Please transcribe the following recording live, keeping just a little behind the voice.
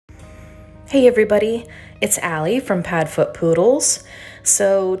Hey everybody, it's Allie from Padfoot Poodles.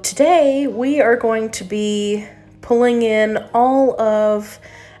 So today we are going to be pulling in all of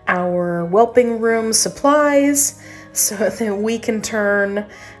our whelping room supplies so that we can turn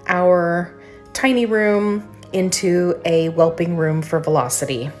our tiny room into a whelping room for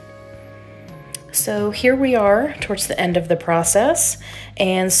Velocity. So here we are towards the end of the process,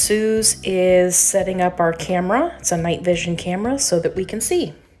 and Suze is setting up our camera. It's a night vision camera so that we can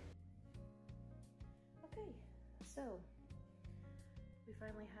see. So we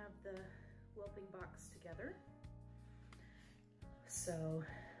finally have the whelping box together, so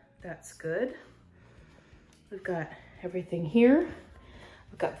that's good. We've got everything here.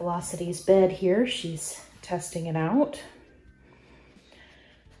 We've got Velocity's bed here. She's testing it out.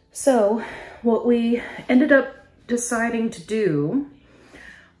 So what we ended up deciding to do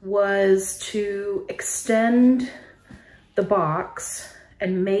was to extend the box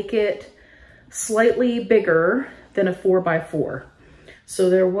and make it slightly bigger than a 4x4. So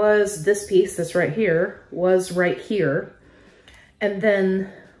there was this piece that's right here, was right here, and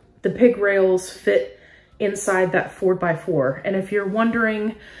then the pig rails fit inside that 4x4. And if you're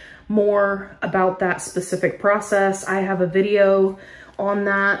wondering more about that specific process, I have a video on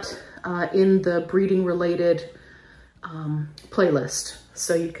that in the breeding related playlist,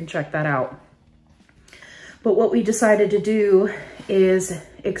 so you can check that out. But what we decided to do is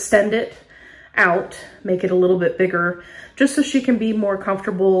extend it out, make it a little bit bigger, just so she can be more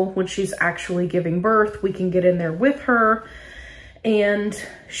comfortable when she's actually giving birth. We can get in there with her, and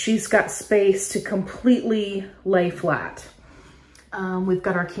she's got space to completely lay flat. We've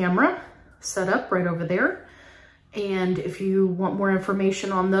got our camera set up right over there. And if you want more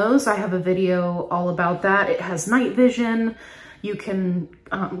information on those, I have a video all about that. It has night vision. You can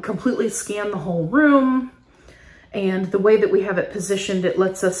completely scan the whole room. And the way that we have it positioned, it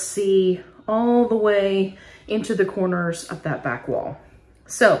lets us see all the way into the corners of that back wall.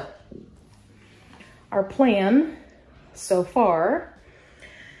 So our plan so far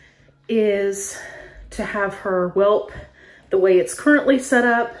is to have her whelp the way it's currently set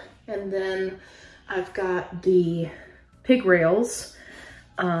up, and then I've got the pig rails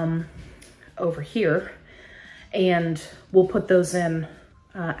over here, and we'll put those in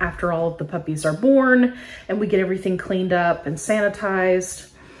after all of the puppies are born and we get everything cleaned up and sanitized.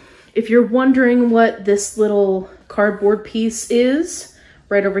 If you're wondering what this little cardboard piece is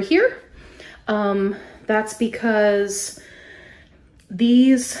right over here, that's because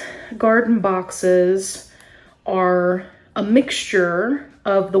these garden boxes are a mixture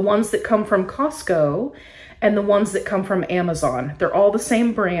of the ones that come from Costco and the ones that come from Amazon. They're all the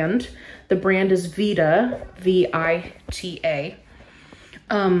same brand. The brand is Vita, V-I-T-A.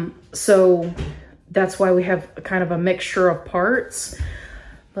 So that's why we have kind of a mixture of parts.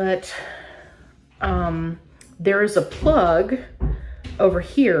 But there is a plug over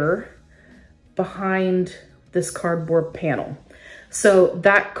here behind this cardboard panel. So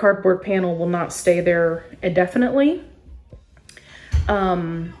that cardboard panel will not stay there indefinitely.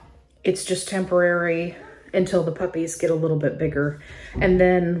 It's just temporary until the puppies get a little bit bigger. And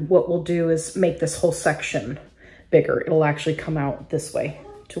then what we'll do is make this whole section bigger. It'll actually come out this way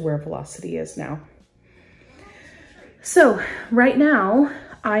to where Velocity is now. So right now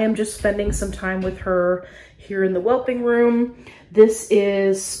I am just spending some time with her here in the whelping room. This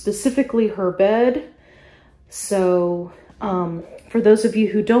is specifically her bed. So for those of you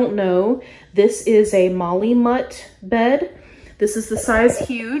who don't know, this is a Molly Mutt bed. This is the size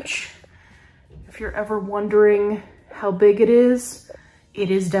huge. If you're ever wondering how big it is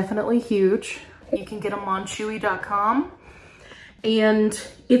definitely huge. You can get them on chewy.com. And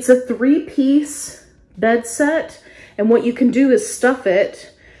it's a 3-piece bed set. And what you can do is stuff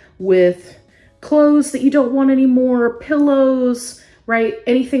it with clothes that you don't want anymore, pillows, right?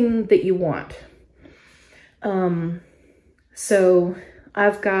 Anything that you want. So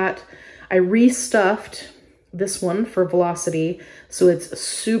I restuffed this one for Velocity, so it's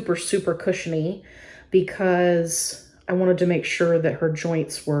super, super cushiony, because I wanted to make sure that her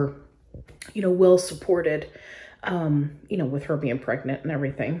joints were, you know, well supported, you know, with her being pregnant and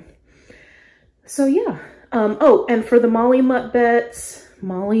everything. So yeah. Oh, and for the Molly Mutt beds,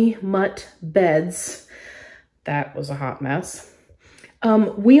 that was a hot mess.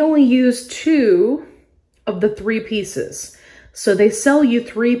 We only used 2 of the 3 pieces. So they sell you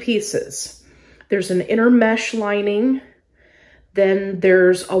 3 pieces. There's an inner mesh lining, then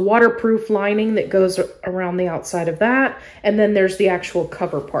there's a waterproof lining that goes around the outside of that, and then there's the actual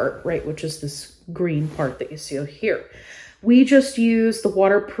cover part, right, which is this green part that you see here. We just use the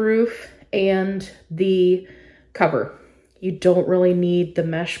waterproof and the cover. You don't really need the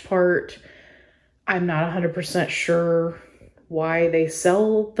mesh part I'm not 100% sure why they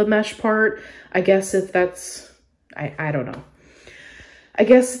sell the mesh part. I guess if that's, I don't know. I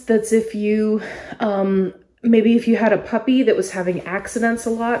guess that's if you, maybe if you had a puppy that was having accidents a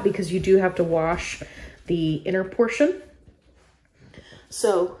lot, because you do have to wash the inner portion.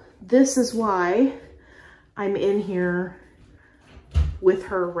 So this is why I'm in here with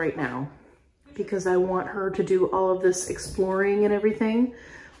her right now, because I want her to do all of this exploring and everything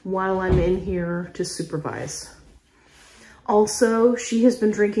while I'm in here to supervise. Also, she has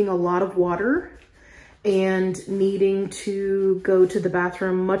been drinking a lot of water and needing to go to the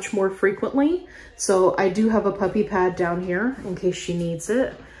bathroom much more frequently. So I do have a puppy pad down here in case she needs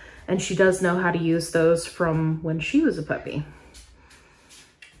it. And she does know how to use those from when she was a puppy.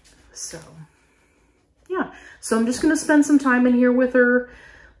 So yeah, so I'm just gonna spend some time in here with her,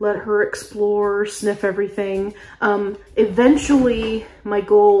 let her explore, sniff everything. Eventually, my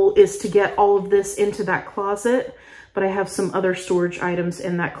goal is to get all of this into that closet, but I have some other storage items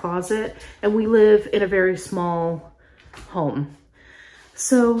in that closet, and we live in a very small home.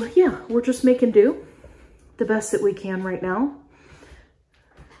 So yeah, we're just making do the best that we can right now.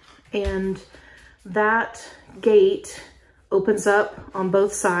 And that gate opens up on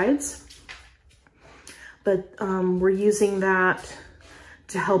both sides, but we're using that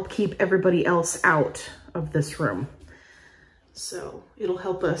to help keep everybody else out of this room. So it'll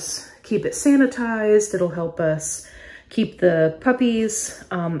help us keep it sanitized. It'll help us keep the puppies'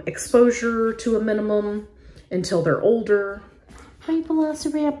 exposure to a minimum until they're older. Hi,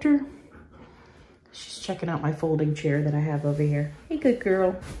 Velociraptor. She's checking out my folding chair that I have over here. Hey, good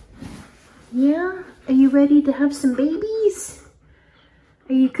girl. Yeah? Are you ready to have some babies?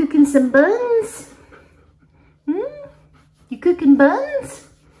 Are you cooking some buns? You cooking buns?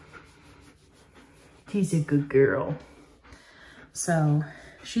 She's a good girl. So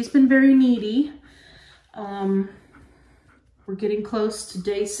she's been very needy. We're getting close to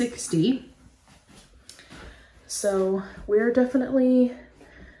day 60. So we're definitely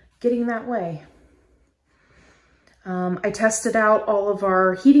getting that way. I tested out all of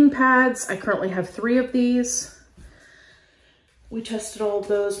our heating pads. I currently have 3 of these. We tested all of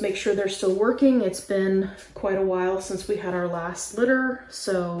those, make sure they're still working. It's been quite a while since we had our last litter,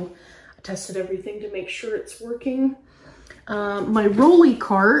 so I tested everything to make sure it's working. My rolly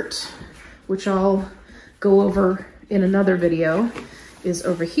cart, which I'll go over in another video, is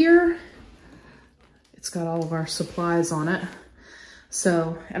over here. It's got all of our supplies on it.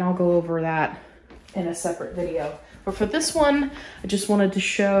 So, and I'll go over that in a separate video. But for this one, I just wanted to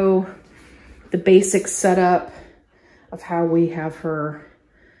show the basic setup of how we have her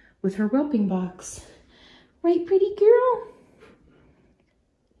with her whelping box. Right, pretty girl?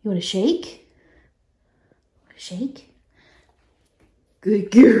 You want to shake? Shake?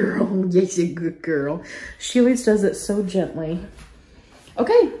 Good girl. Yes, a good girl. She always does it so gently.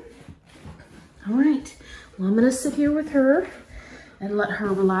 Okay. All right. Well, I'm going to sit here with her and let her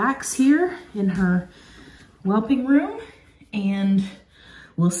relax here in her whelping room. And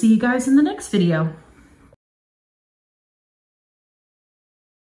we'll see you guys in the next video.